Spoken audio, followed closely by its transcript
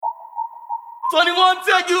21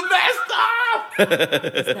 tell you messed up.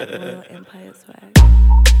 It's that Royal Empire swag.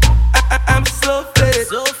 I'm so fitted,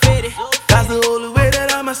 So fitted. that's the only way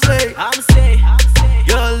that I'ma say.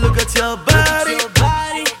 Girl, look at your body.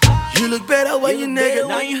 You look better when you naked.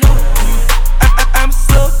 I'm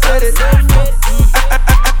so fitted.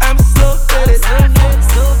 I'm so fitted.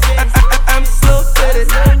 I'm so fitted.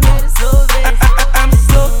 I'm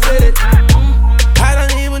so fitted. I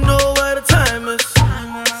don't even know what the time is.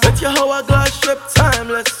 But your whole glass strip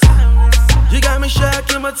timeless. You got me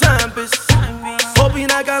shaking my timepiece. Hoping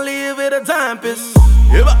I can live with a timepiece.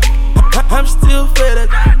 I'm still fitted.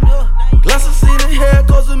 Glasses see the hair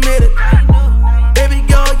cause I made it. Baby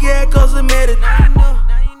girl, yeah, cause I made it.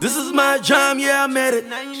 This is my jam, yeah, I made it.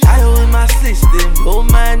 I in my system,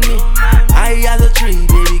 don't mind me. I as a tree,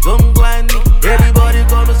 baby, come blind me. Everybody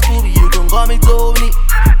call me Scooby, you can call me Tony.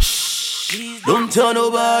 Shh, don't tell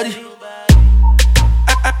nobody.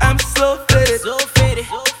 I'm so fitted.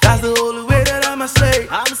 That's the only way that I'ma say.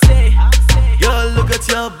 Girl, look at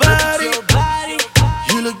your body.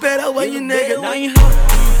 You look better when you're naked.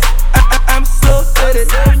 I'm so fitted.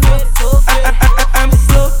 I'm so fitted. I'm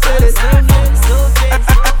so fitted.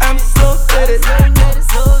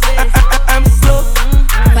 I'm so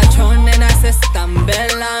Patron in our system,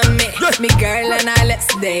 bill on me. Me girl and I,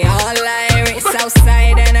 let's they all Irish.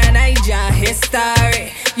 Southside and a Niger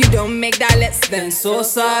history. You don't make that less than so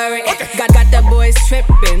sorry. Got the boys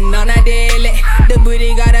tripping on a daily. The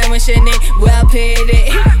booty got a mission it, well paid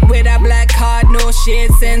it. With a black card, no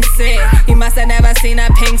shades since it. You must have never seen a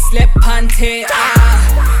pink slip panty.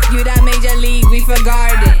 You that major league, we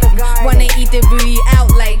forgot it. Wanna eat the booty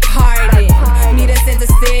out like Hardy. Need a center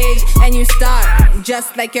stage and you start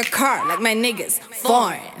just like your car, like my niggas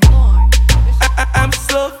foreign. I'm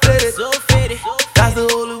so fitted. That's the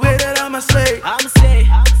only way that I'ma say.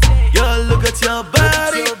 Girl, look at your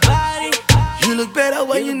body. You look better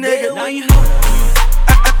when you're naked.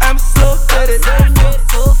 I'm so fitted. I'm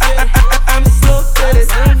so fitted. I'm so fitted.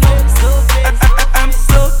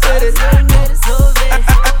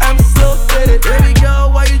 I'm so fitted. Baby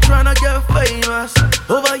girl, why you tryna get famous?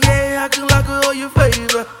 Over here, acting like all your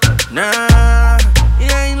favor. Nah,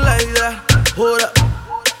 it ain't like that. Hold up,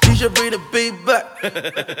 you should bring the beat back.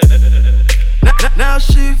 Now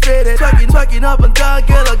she fitted, twerking up and down,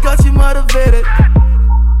 girl, I got you motivated.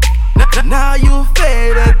 Now you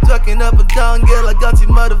faded, twerking up and down, girl, I got you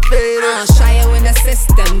motivated. Shy in the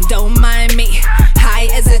system, don't mind me. High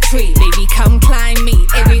as a tree, baby, come climb me.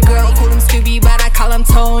 Every girl call him Scooby, but I call him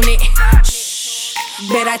Tony. Shh,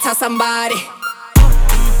 better tell somebody.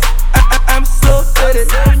 I'm so fitted.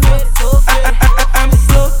 I'm so fitted. I'm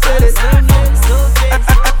so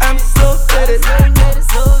fitted.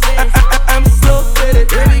 I'm so fitted.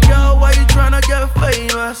 Baby girl, why you tryna get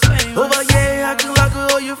famous? Over here, acting like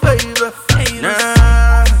all your favor.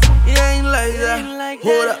 Nah, it ain't like that.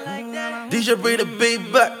 Hold up, DJ bring the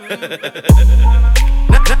beat back.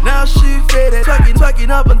 Now she faded, twerking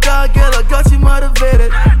up and down, girl, I got you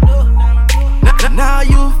motivated. Now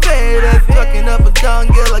you faded, twerking up and down,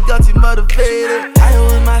 girl, I got you motivated. I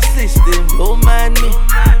in my system, don't mind me.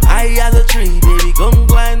 I as a tree, baby, come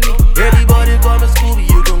blind me. Everybody call me Scooby,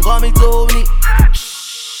 you can call me Tony.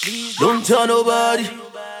 Shh, don't tell nobody.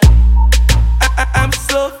 I'm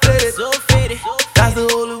so fitted. That's the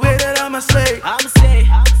only way that I'ma say.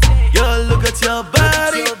 Girl, look at your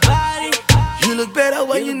body. You look better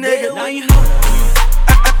when you're naked.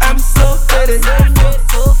 I'm so fitted. I'm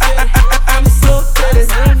so fitted.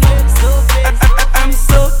 I'm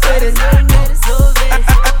so fitted.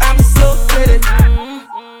 I'm so fitted.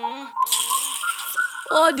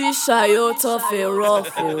 All this shy out of a rough.